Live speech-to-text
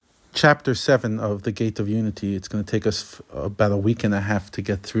Chapter 7 of the Gate of Unity. It's going to take us about a week and a half to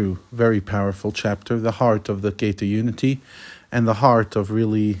get through. Very powerful chapter, the heart of the Gate of Unity, and the heart of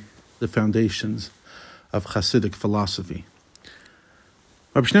really the foundations of Hasidic philosophy.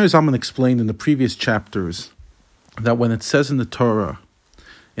 Rabbi Shneur Zalman explained in the previous chapters that when it says in the Torah,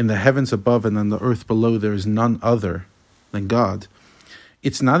 in the heavens above and on the earth below there is none other than God,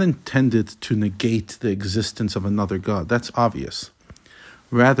 it's not intended to negate the existence of another God. That's obvious.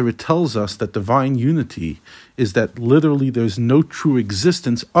 Rather, it tells us that divine unity is that literally there's no true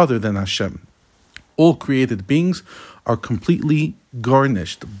existence other than Hashem. All created beings are completely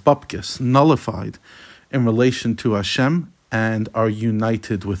garnished, bupkis, nullified in relation to Hashem and are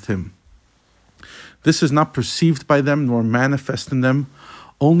united with Him. This is not perceived by them nor manifest in them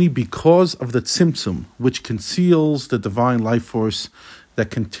only because of the tzimtzum, which conceals the divine life force that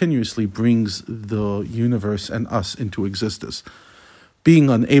continuously brings the universe and us into existence.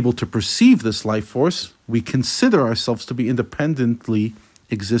 Being unable to perceive this life force, we consider ourselves to be independently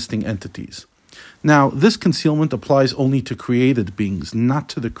existing entities. Now, this concealment applies only to created beings, not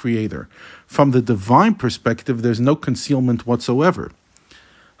to the Creator. From the divine perspective, there's no concealment whatsoever.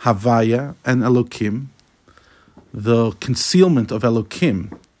 Havaya and Elokim, the concealment of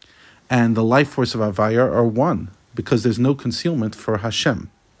Elokim and the life force of Havaya are one, because there's no concealment for Hashem.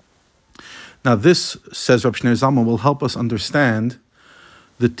 Now, this, says Rabbi Shneur Zalman, will help us understand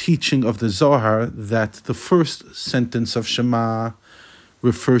the teaching of the Zohar that the first sentence of Shema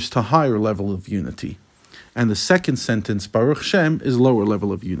refers to higher level of unity, and the second sentence, Baruch Shem, is lower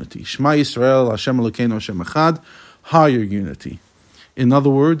level of unity. Shema Yisrael, Hashem Elokeinu, Hashem Echad, higher unity. In other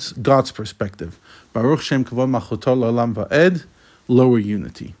words, God's perspective. Baruch Shem Kavod Malchuto L'Olam Va'ed, lower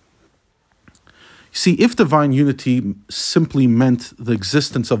unity. See, if divine unity simply meant the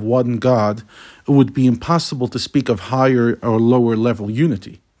existence of one God, it would be impossible to speak of higher or lower level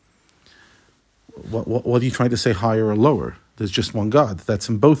unity. What are you trying to say, higher or lower? There's just one God. That's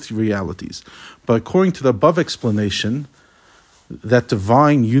in both realities. But according to the above explanation, that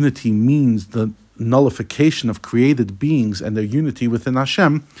divine unity means the nullification of created beings and their unity within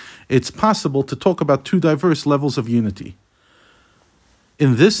Hashem, it's possible to talk about two diverse levels of unity.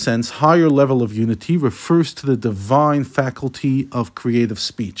 In this sense, higher level of unity refers to the divine faculty of creative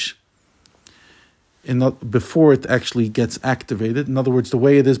speech. Before it actually gets activated, in other words, the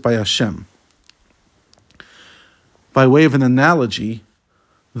way it is by Hashem. By way of an analogy,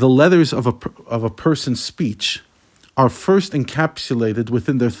 the letters of a person's speech are first encapsulated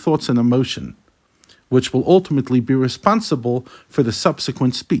within their thoughts and emotion, which will ultimately be responsible for the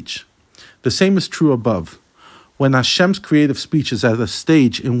subsequent speech. The same is true above. When Hashem's creative speech is at a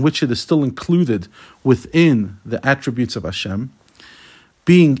stage in which it is still included within the attributes of Hashem,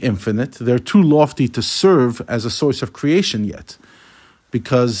 being infinite, they're too lofty to serve as a source of creation yet,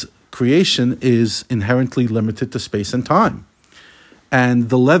 because creation is inherently limited to space and time. And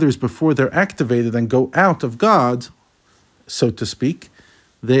the letters, before they're activated and go out of God, so to speak,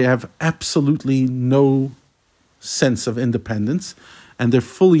 they have absolutely no sense of independence, and they're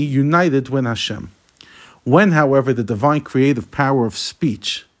fully united with Hashem. When, however, the divine creative power of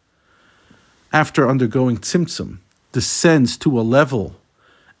speech, after undergoing tzimtzum, descends to a level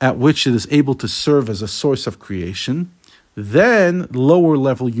at which it is able to serve as a source of creation, then lower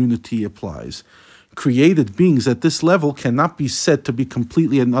level unity applies. Created beings at this level cannot be said to be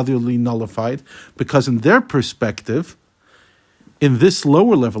completely and utterly nullified, because in their perspective, in this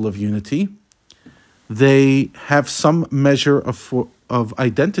lower level of unity, they have some measure of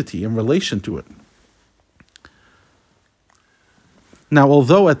identity in relation to it. Now,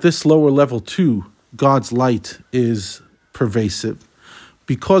 although at this lower level too, God's light is pervasive,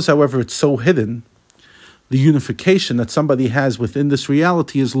 because, however, it's so hidden, the unification that somebody has within this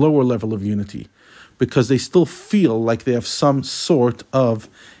reality is lower level of unity, because they still feel like they have some sort of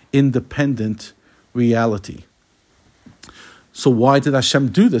independent reality. So why did Hashem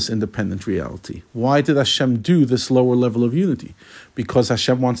do this independent reality? Why did Hashem do this lower level of unity? Because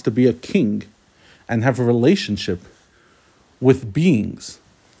Hashem wants to be a king and have a relationship with beings.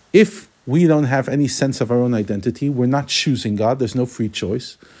 If we don't have any sense of our own identity, we're not choosing God, there's no free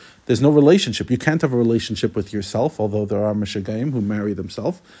choice, there's no relationship. You can't have a relationship with yourself, although there are Meshagayim who marry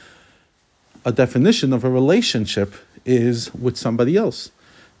themselves. A definition of a relationship is with somebody else.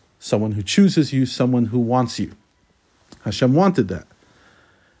 Someone who chooses you, someone who wants you. Hashem wanted that.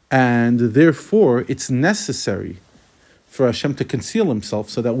 And therefore, it's necessary for Hashem to conceal Himself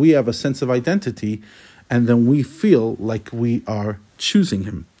so that we have a sense of identity, and then we feel like we are choosing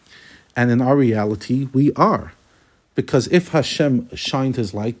Him. And in our reality, we are. Because if Hashem shined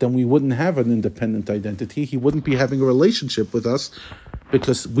His light, then we wouldn't have an independent identity. He wouldn't be having a relationship with us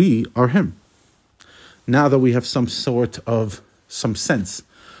because we are him. Now that we have some sense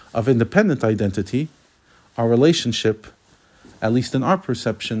of independent identity, our relationship, at least in our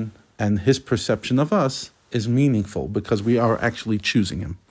perception and his perception of us, is meaningful because we are actually choosing him.